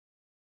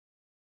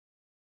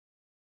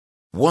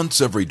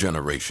Once every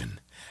generation,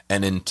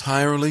 an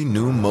entirely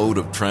new mode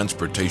of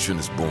transportation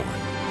is born.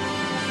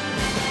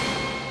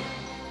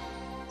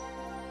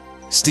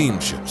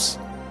 Steamships,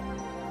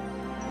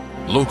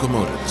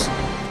 locomotives,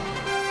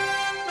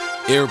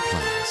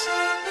 airplanes,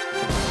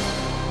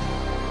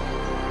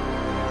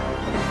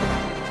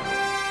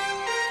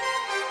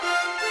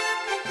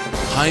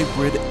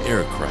 hybrid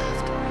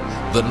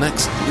aircraft, the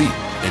next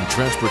leap in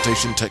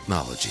transportation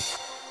technology.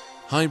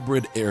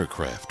 Hybrid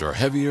aircraft are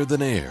heavier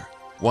than air.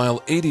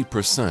 While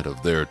 80%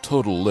 of their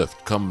total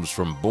lift comes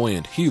from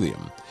buoyant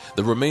helium,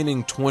 the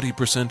remaining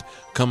 20%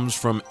 comes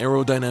from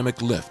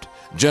aerodynamic lift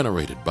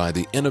generated by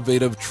the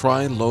innovative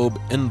tri-lobe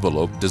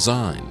envelope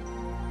design.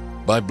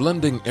 By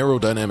blending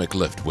aerodynamic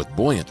lift with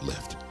buoyant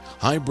lift,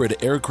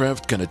 hybrid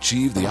aircraft can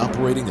achieve the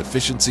operating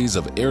efficiencies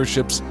of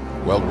airships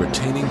while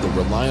retaining the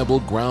reliable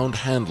ground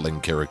handling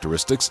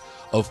characteristics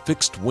of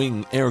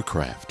fixed-wing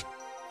aircraft.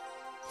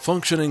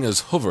 Functioning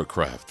as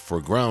hovercraft for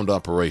ground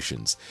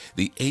operations,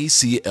 the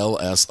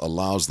ACLS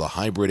allows the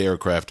hybrid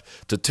aircraft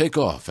to take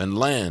off and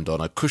land on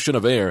a cushion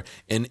of air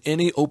in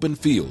any open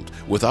field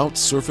without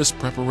surface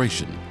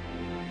preparation.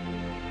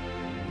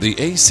 The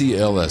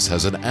ACLS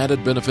has an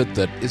added benefit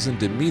that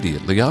isn't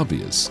immediately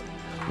obvious.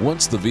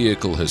 Once the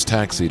vehicle has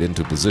taxied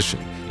into position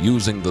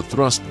using the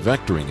thrust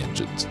vectoring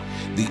engines,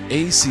 the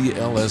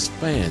ACLS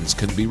fans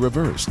can be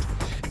reversed,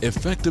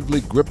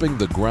 effectively gripping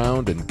the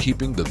ground and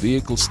keeping the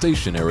vehicle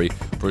stationary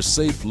for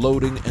safe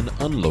loading and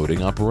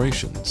unloading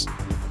operations.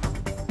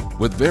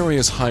 With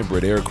various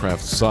hybrid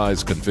aircraft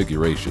size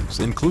configurations,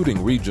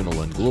 including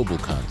regional and global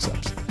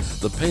concepts,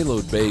 the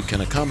payload bay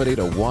can accommodate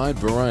a wide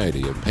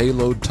variety of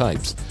payload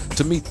types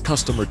to meet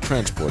customer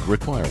transport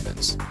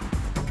requirements.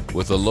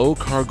 With a low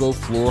cargo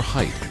floor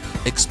height,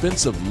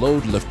 expensive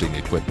load lifting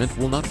equipment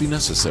will not be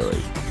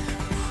necessary.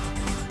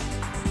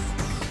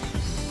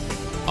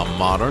 A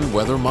modern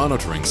weather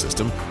monitoring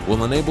system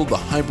will enable the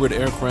hybrid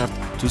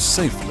aircraft to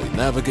safely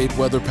navigate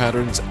weather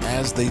patterns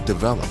as they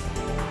develop.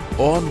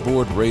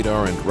 On-board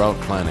radar and route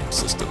planning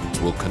systems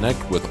will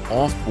connect with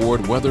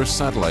off-board weather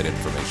satellite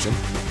information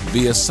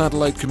via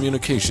satellite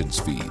communications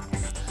feed.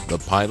 The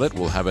pilot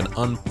will have an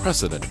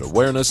unprecedented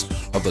awareness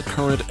of the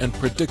current and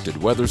predicted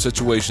weather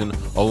situation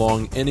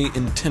along any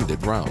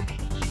intended route.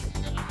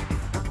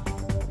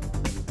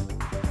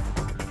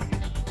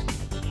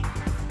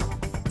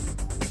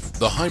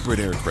 The hybrid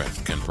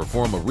aircraft can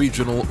perform a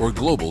regional or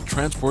global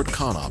transport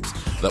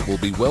ConOps that will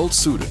be well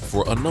suited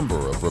for a number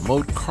of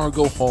remote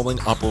cargo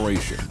hauling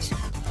operations.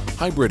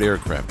 Hybrid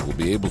aircraft will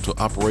be able to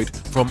operate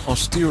from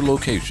austere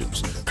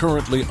locations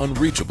currently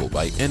unreachable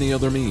by any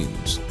other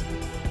means.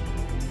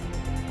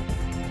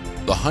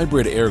 The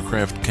hybrid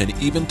aircraft can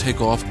even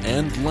take off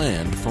and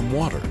land from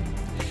water.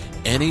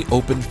 Any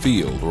open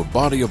field or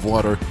body of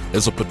water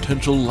is a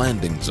potential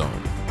landing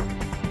zone.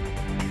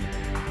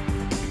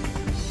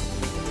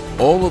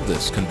 All of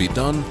this can be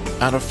done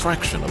at a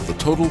fraction of the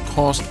total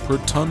cost per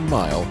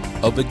ton-mile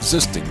of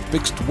existing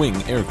fixed-wing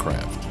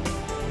aircraft.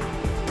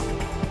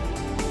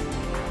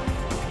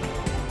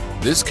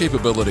 This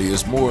capability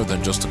is more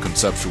than just a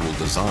conceptual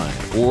design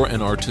or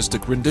an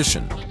artistic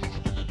rendition.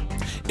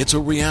 It's a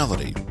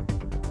reality.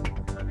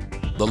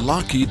 The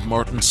Lockheed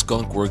Martin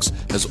Skunk Works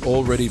has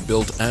already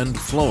built and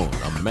flown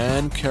a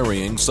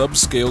man-carrying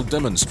subscale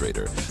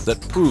demonstrator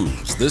that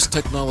proves this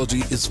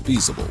technology is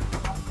feasible.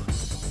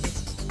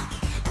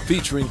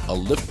 Featuring a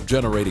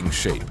lift-generating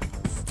shape,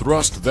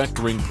 thrust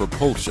vectoring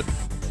propulsion,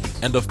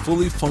 and a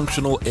fully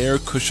functional air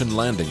cushion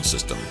landing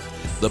system,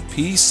 the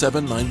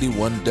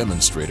P-791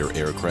 demonstrator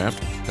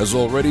aircraft has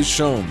already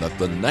shown that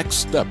the next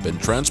step in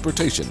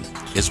transportation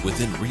is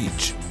within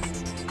reach.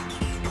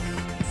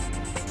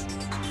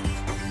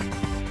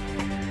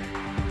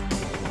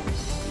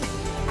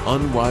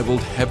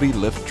 Unrivaled heavy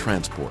lift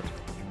transport.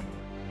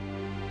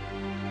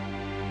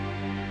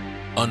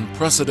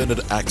 Unprecedented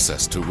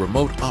access to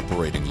remote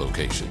operating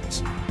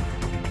locations.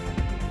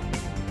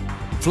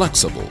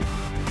 Flexible.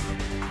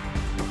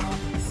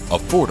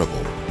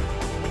 Affordable.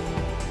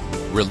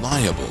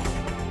 Reliable.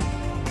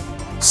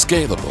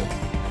 Scalable.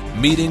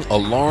 Meeting a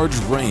large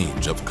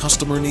range of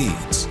customer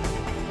needs.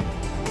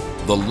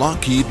 The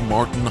Lockheed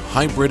Martin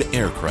hybrid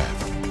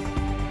aircraft.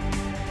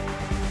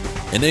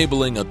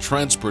 Enabling a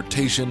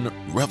transportation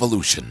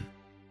revolution.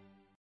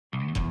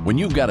 When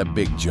you've got a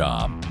big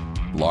job,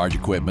 large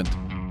equipment,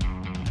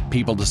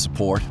 people to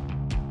support,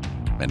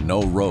 and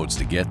no roads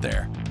to get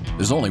there,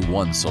 there's only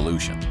one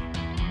solution.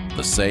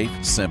 The safe,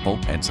 simple,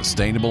 and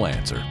sustainable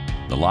answer,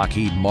 the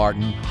Lockheed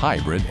Martin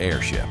Hybrid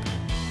Airship.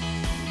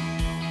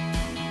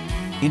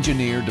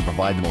 Engineered to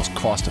provide the most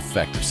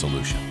cost-effective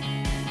solution.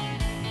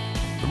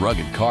 The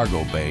rugged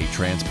cargo bay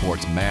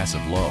transports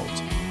massive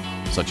loads,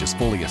 such as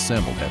fully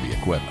assembled heavy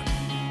equipment.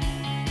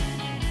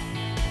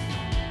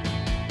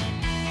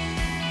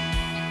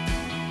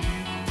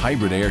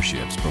 Hybrid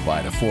airships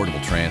provide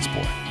affordable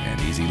transport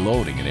and easy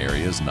loading in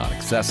areas not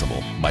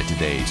accessible by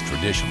today's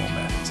traditional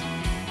methods.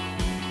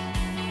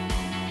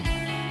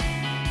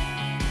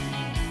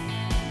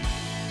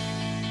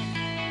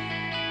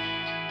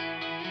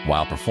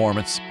 While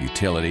performance,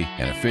 utility,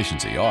 and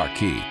efficiency are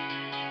key,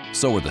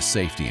 So are the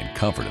safety and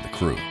comfort of the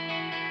crew.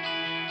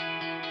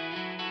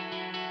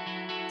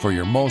 For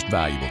your most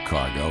valuable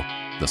cargo,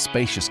 the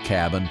spacious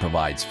cabin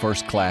provides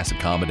first-class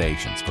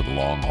accommodations for the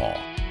long haul.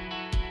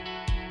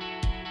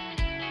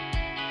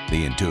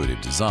 The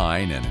intuitive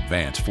design and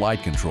advanced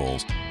flight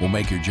controls will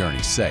make your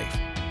journey safe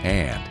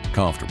and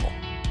comfortable.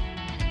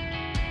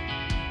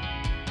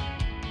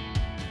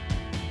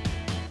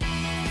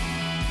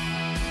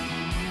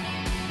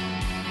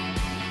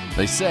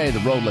 They say the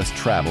road less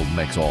traveled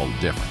makes all the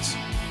difference.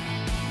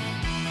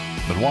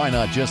 But why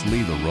not just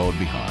leave the road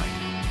behind?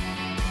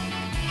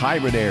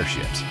 Hybrid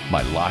airships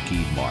by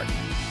Lockheed Martin.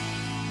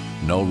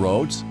 No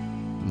roads?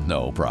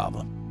 No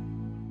problem.